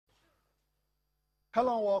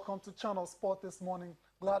Hello and welcome to Channel Sport this morning.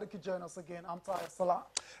 Glad you could join us again. I'm Tyler Salah.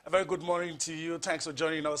 A very good morning to you. Thanks for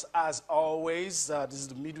joining us as always. This is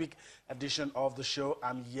the midweek edition of the show.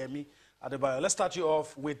 I'm Yemi Adebayo. Let's start you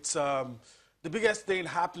off with the biggest thing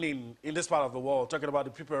happening in this part of the world, talking about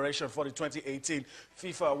the preparation for the 2018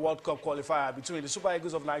 FIFA World Cup qualifier between the Super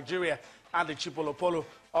Eagles of Nigeria and the Chipolopolo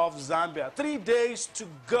of Zambia. 3 days to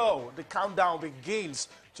go. The countdown begins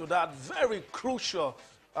to that very crucial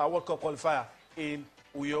World Cup qualifier in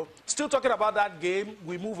Uyo. Still talking about that game,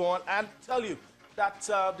 we move on and tell you that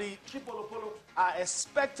the Chipolopolo are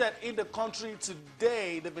expected in the country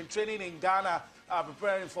today. They've been training in Ghana,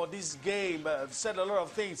 preparing for this game. Said a lot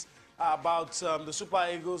of things about the Super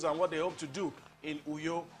Eagles and what they hope to do in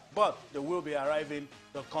Uyo, but they will be arriving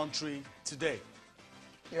the country today.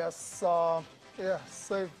 Yes,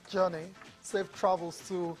 safe journey, safe travels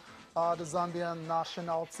to the Zambian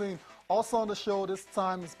national team. Also on the show this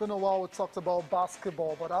time, it's been a while we talked about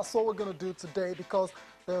basketball, but that's what we're going to do today because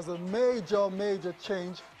there's a major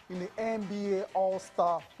change in the NBA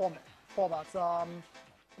All-Star format.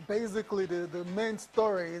 Basically, the main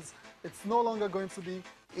story is it's no longer going to be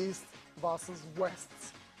East versus West.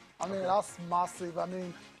 I mean, that's massive. I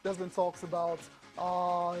mean, there's been talks about,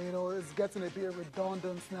 it's getting a bit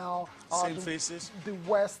redundant now. Same faces. The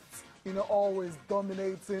West, always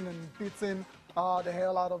dominating and beating the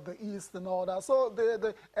hell out of the East and all that. So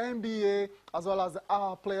the NBA as well as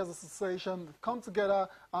the Players Association have come together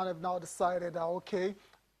and have now decided that, okay,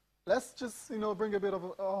 let's just, bring a bit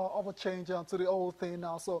of a change to the whole thing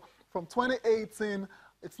now. So from 2018,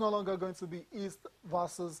 it's no longer going to be East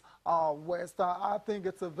versus West. I think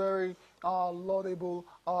it's a very laudable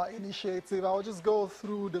initiative. I'll just go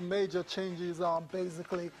through the major changes,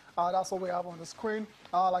 basically. That's what we have on the screen.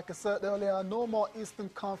 Like I said earlier, no more Eastern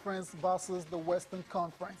Conference versus the Western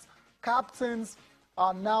Conference. Captains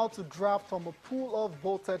are now to draft from a pool of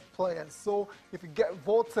voted players. So if you get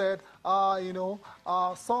voted,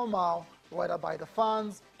 somehow, whether by the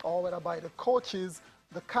fans or whether by the coaches,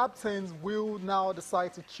 the captains will now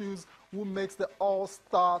decide to choose who makes the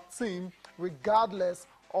all-star team regardless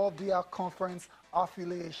of their conference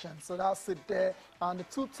affiliation. So that's it there. And the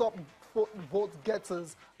two top vote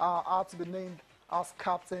getters are to be named as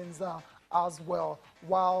captains as well.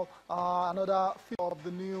 While another feature of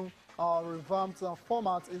the new revamped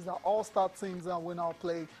format is that all-star teams will now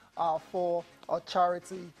play for a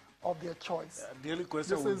charity of their choice. The only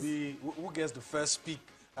question would be who gets the first pick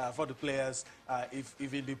for the players. If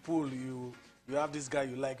in the pool you have this guy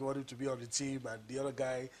you like, you want him to be on the team, and the other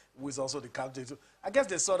guy who is also the captain. So I guess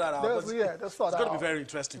they saw that out. It's going to be very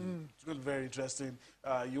interesting. It's going to be very interesting.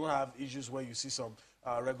 You won't have issues where you see some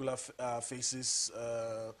regular faces.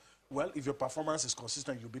 Well, if your performance is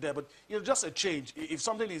consistent, you'll be there. But, just a change. If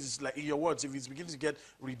something is, like in your words, if it's beginning to get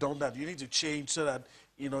redundant, you need to change so that,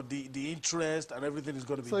 the interest and everything is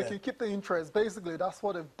going to be there. So you can keep the interest. Basically, that's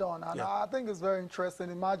what they've done. And I think it's very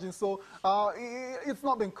interesting. Imagine, so it's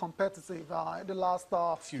not been competitive in the last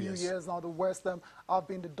few years now. The West have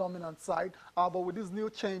been the dominant side. But with this new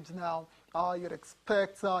change now, you'd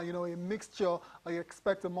expect, a mixture. You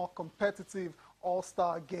expect a more competitive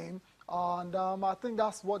all-star game. And I think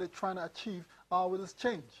that's what they're trying to achieve with this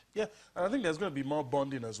change. Yeah, and I think there's going to be more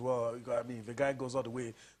bonding as well. I mean, if a guy goes all the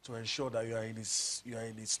way to ensure that you are in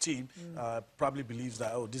his team, probably believes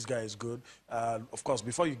that, oh, this guy is good. Of course,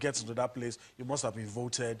 before you get into that place, you must have been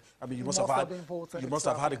voted. I mean, you must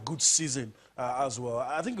have had a good season as well.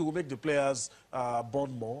 I think it will make the players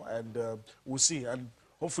bond more, and we'll see. And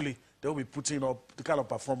hopefully, they'll be putting up the kind of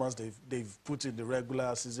performance they've put in the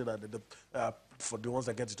regular season and for the ones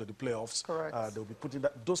that get into the playoffs. Correct. They'll be putting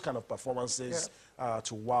those kind of performances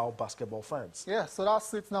to wow basketball fans. Yeah, so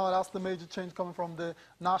that's it now. That's the major change coming from the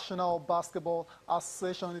National Basketball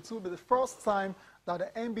Association. It will be the first time that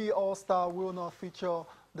the NBA All-Star will not feature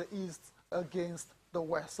the East against the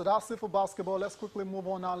West. So that's it for basketball. Let's quickly move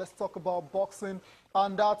on now. Let's talk about boxing.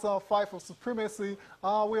 And that's a fight for supremacy.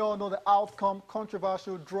 We all know the outcome,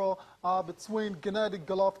 controversial draw between Gennady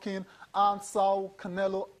Golovkin and Saul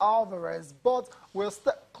Canelo Alvarez. But we're a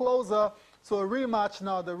step closer to a rematch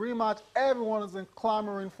now. The rematch everyone has been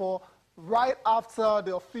clamoring for right after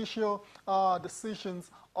the official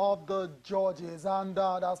decisions of the judges. And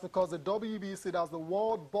that's because the WBC, that's the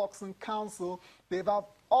World Boxing Council, they've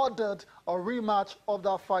ordered a rematch of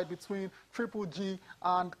that fight between Triple G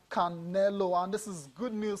and Canelo. And this is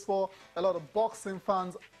good news for a lot of boxing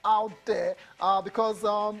fans out there because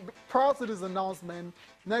prior to this announcement,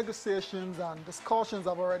 negotiations and discussions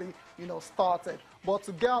have already, started. but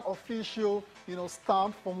to get an official,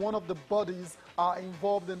 stamp from one of the bodies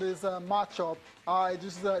involved in this matchup, it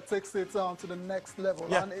just takes it to the next level.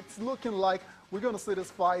 Yeah. And it's looking like we're going to see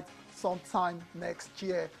this fight sometime next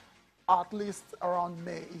year, at least around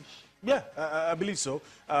May-ish. Yeah, I believe so.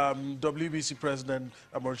 WBC President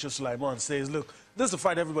Mauricio Sulaiman says, look, this is the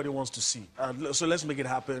fight everybody wants to see. So let's make it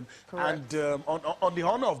happen. Correct. And on the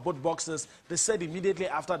honor of both boxers, they said immediately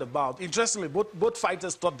after the bout, interestingly, both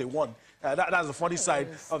fighters thought they won. That's the funny side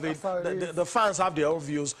of it. The fans have their own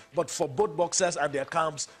views, but for both boxers and their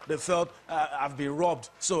camps, they felt, I've been robbed,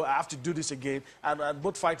 so I have to do this again. And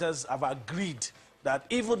both fighters have agreed that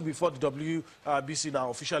even before the WBC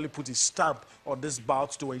now officially put its stamp on this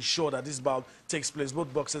bout to ensure that this bout takes place,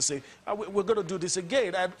 both boxers say, we're going to do this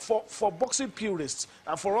again. And for boxing purists,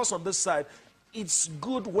 and for us on this side, it's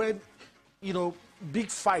good when, big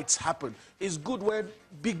fights happen. It's good when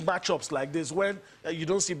big matchups like this, when you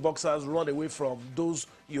don't see boxers run away from those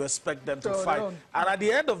you expect them to fight. And at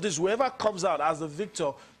the end of this, whoever comes out as the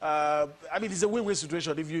victor, it's a win-win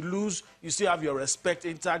situation. If you lose, you still have your respect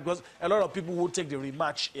intact, because a lot of people will take the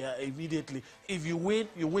rematch immediately. If you win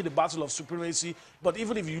the battle of supremacy. But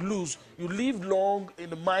even if you lose, you live long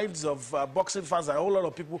in the minds of boxing fans and a whole lot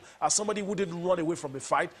of people as somebody who didn't run away from a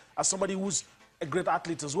fight, as somebody who's a great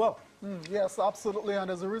athlete as well. Yes, absolutely, and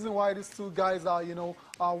there's a reason why these two guys are,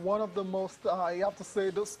 one of the most, you have to say,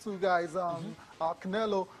 those two guys,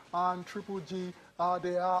 Canelo and Triple G,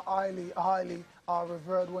 they are highly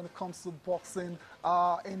revered when it comes to boxing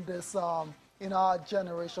in this, in our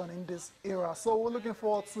generation, in this era. So we're looking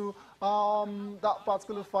forward to that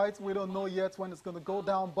particular fight. We don't know yet when it's going to go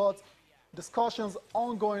down, but discussions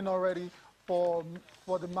ongoing already for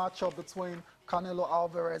the matchup between Canelo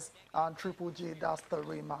Alvarez and Triple G. That's the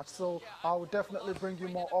rematch. So I will definitely bring you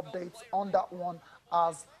more updates on that one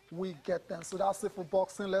as we get them. So that's it for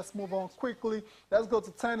boxing. Let's move on quickly. Let's go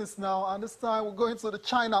to tennis now. And this time we're going to the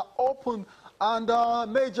China Open. And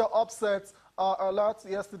major upsets alert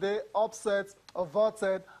yesterday. Upsets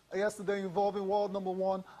averted yesterday involving world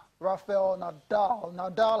 #1 Rafael Nadal.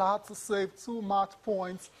 Nadal had to save 2 match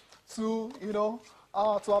points to,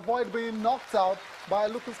 to avoid being knocked out by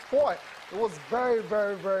Lucas Pouille. It was very,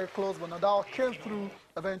 very, very close, but Nadal came through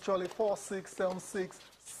eventually 4-6, 7-6,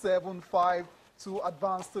 7-5 to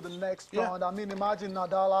advance to the next round. I mean, imagine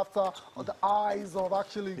Nadal after the eyes of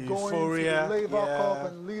actually going to the Labour Cup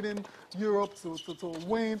and leading Europe to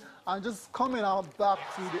win, and just coming out back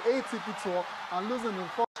to the ATP Tour and losing in the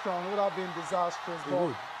first round would have been disastrous.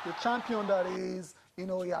 But the champion that is, he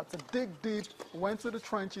had to dig deep, went to the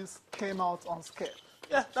trenches, came out unscathed.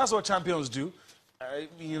 Yeah, that's what champions do.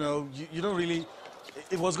 You don't really...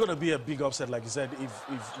 It was going to be a big upset, like you said,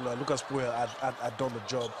 if Lucas Pouille had done the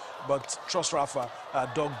job. But trust Rafa,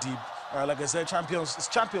 dug deep. Like I said, it's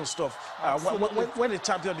champion stuff. When a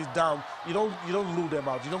champion is down, you don't rule them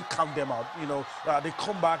out. You don't count them out. They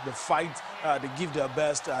come back, they fight, they give their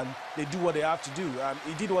best, and they do what they have to do. And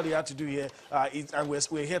he did what he had to do here. And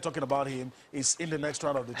we're here talking about him. He's in the next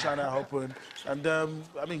round of the China Open. And,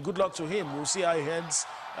 good luck to him. We'll see how he ends.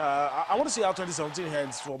 I want to see how 2017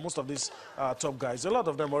 ends for most of these top guys. A lot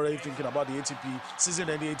of them are already thinking about the ATP season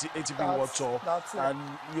and the ATP World Tour. And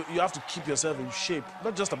you have to keep yourself in shape.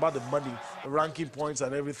 Not just about the money, the ranking points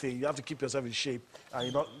and everything. You have to keep yourself in shape.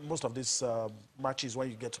 Most of these matches when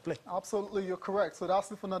you get to play. Absolutely, you're correct. So that's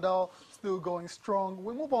for Nadal, still going strong.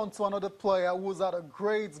 We move on to another player who's had a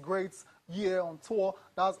great year on tour.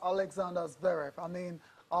 That's Alexander Zverev.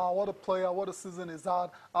 What a player, what a season he's had.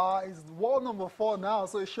 He's world #4 now,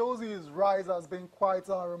 so it shows you his rise has been quite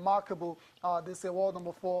remarkable this year, world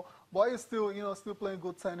 #4. But he's still, still playing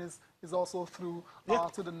good tennis. He's also through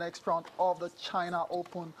to the next round of the China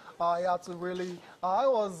Open. He had to really, it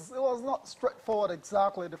was not straightforward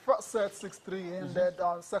exactly. The first set, 6-3 ended.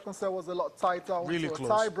 The second set was a lot tighter. Really close.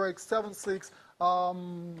 A tie break, 7-6.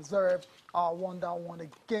 Zverev won that one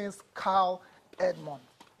against Kyle Edmund.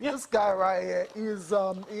 This guy right here is,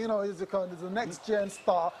 he's the next-gen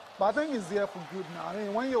star, but I think he's here for good now.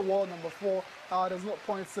 When you're world #4, there's no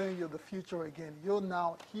point saying you're the future again.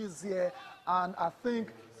 He's here, and I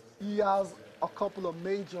think he has a couple of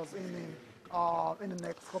majors in him in the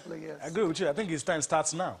next couple of years. I agree with you. I think his time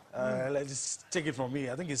starts now. Let's just take it from me.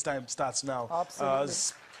 I think his time starts now.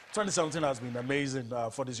 Absolutely. 2017 has been amazing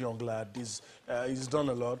for this young lad. He's done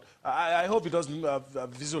a lot. I hope he doesn't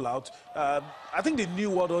fizzle out. I think the new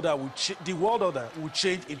world order will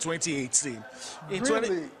change in 2018.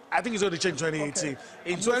 Really? I think it's going to change in 2018. Okay.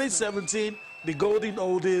 In 2017, the golden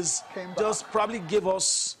oldies just probably give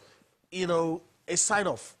us, a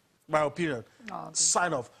sign-off, my opinion.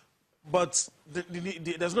 Sign-off. But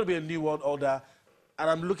there's going to be a new world order. and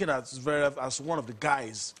I'm looking at Zverev as one of the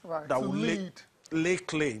guys that will lay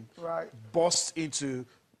claim, bust into,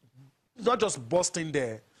 not just busting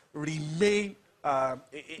there, remain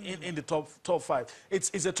in the top five.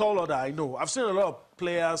 It's a tall order, I know. I've seen a lot of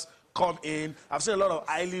players come in. I've seen a lot of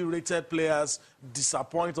highly rated players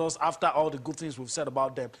disappoint us after all the good things we've said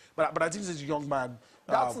about them. But I think this young man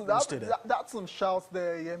will stay there. That's some shouts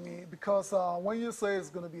there, Yemi, because when you say it's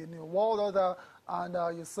going to be a new world order, and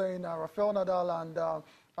you're saying Rafael Nadal and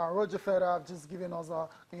Roger Federer have just given us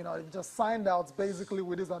they've just signed out basically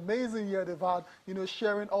with this amazing year they've had,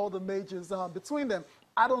 sharing all the majors between them.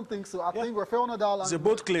 I don't think so. I think Rafael Nadal and... It's a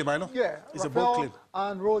bold claim, I know. Yeah, it's Rafael a bold claim.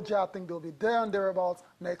 And Roger, I think they'll be there and thereabouts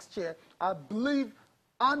next year. I believe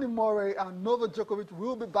Andy Murray and Novak Djokovic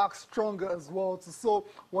will be back stronger as well. So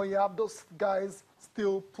when you have those guys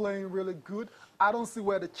still playing really good, I don't see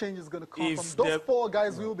where the change is going to come from. Those four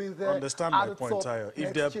guys will be there. Understand my point, Tayo.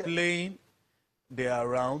 If they're playing, they are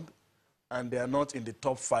around, and they are not in the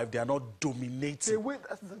top five, they are not dominating.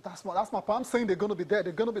 That's my point. I'm saying they're going to be there.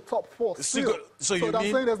 They're going to be top four still. So you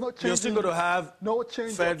mean saying there's no change, you're still going to have no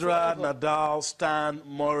change Federer, Nadal, Stan,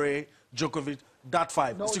 Murray, Djokovic, that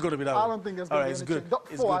five. No, it's still going to be that I way. don't think there's going to be any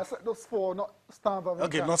change. I said those four, not Stan.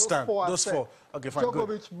 Okay, not Stan. Those four. Okay, fine,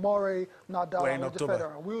 Djokovic, good. Murray, Nadal, We're in and October.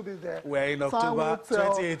 Federer. We'll be there. We're in October.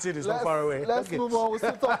 2018 is not far away. Let's move on. We're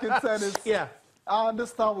still talking tennis. Yeah. And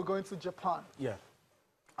this time we're going to Japan. Yeah.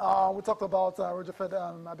 We talked about Roger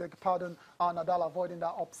Federer, I beg your pardon, Nadal avoiding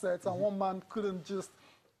that upset. And one man couldn't just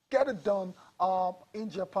get it done in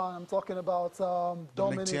Japan. I'm talking about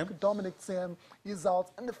Dominic Thiem. He's out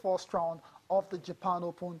in the first round of the Japan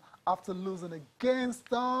Open after losing against,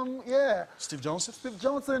 Steve Johnson? Steve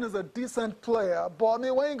Johnson is a decent player, but I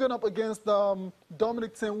mean, when you're going up against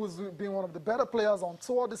Dominic Thiem, who's been one of the better players on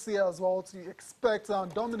tour this year as well, to expect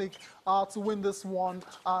Dominic to win this one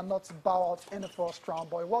and not to bow out in the first round.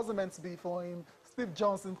 But it wasn't meant to be for him. Steve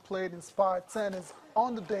Johnson played inspired tennis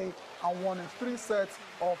on the day and won in 3 sets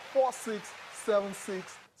of 4-6, 7-6,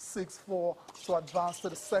 6-4 to advance to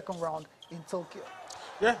the second round in Tokyo.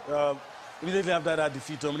 Yeah, immediately after that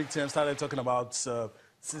defeat, Dominic Thiem started talking about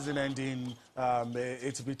season-ending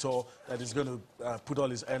ATP tour that he's going to put all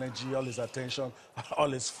his energy, all his attention, all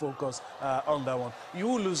his focus on that one. You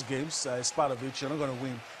will lose games. It's part of it. You're not going to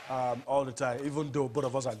win all the time, even though both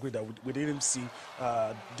of us agree that we didn't see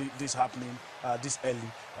this happening this early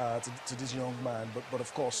to this young man. But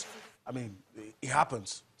of course, I mean, it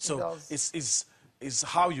happens. So it's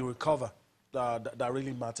how you recover that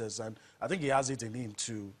really matters. And I think he has it in him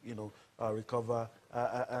to, recover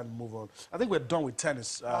and move on. I think we're done with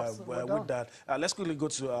tennis with that. Let's quickly go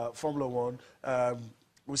to Formula One.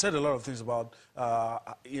 We said a lot of things about,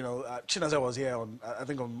 Chinaza was here on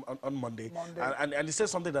Monday. And he said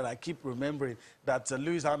something that I keep remembering, that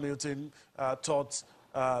Lewis Hamilton taught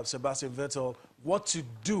Sebastian Vettel what to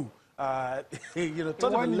do.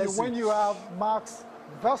 When you have Max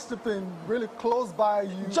Verstappen really close by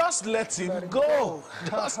you, just let him go.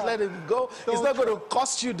 Just let him go. It's not going to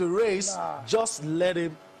cost you the race. Just let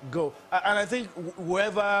him go. And I think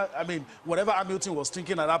whatever Hamilton was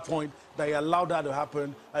thinking at that point, that he allowed that to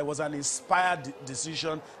happen, it was an inspired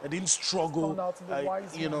decision. It didn't struggle.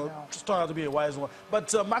 Just turned out to be a wise one.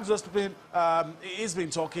 But Max Verstappen, he's been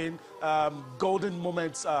talking golden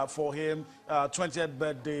moments for him. 20th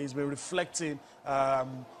birthday. He's been reflecting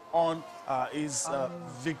on his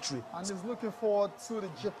victory. And he's looking forward to the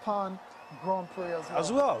Japan Grand Prix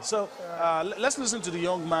as well. So let's listen to the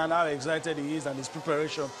young man, how excited he is and his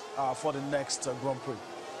preparation for the next Grand Prix.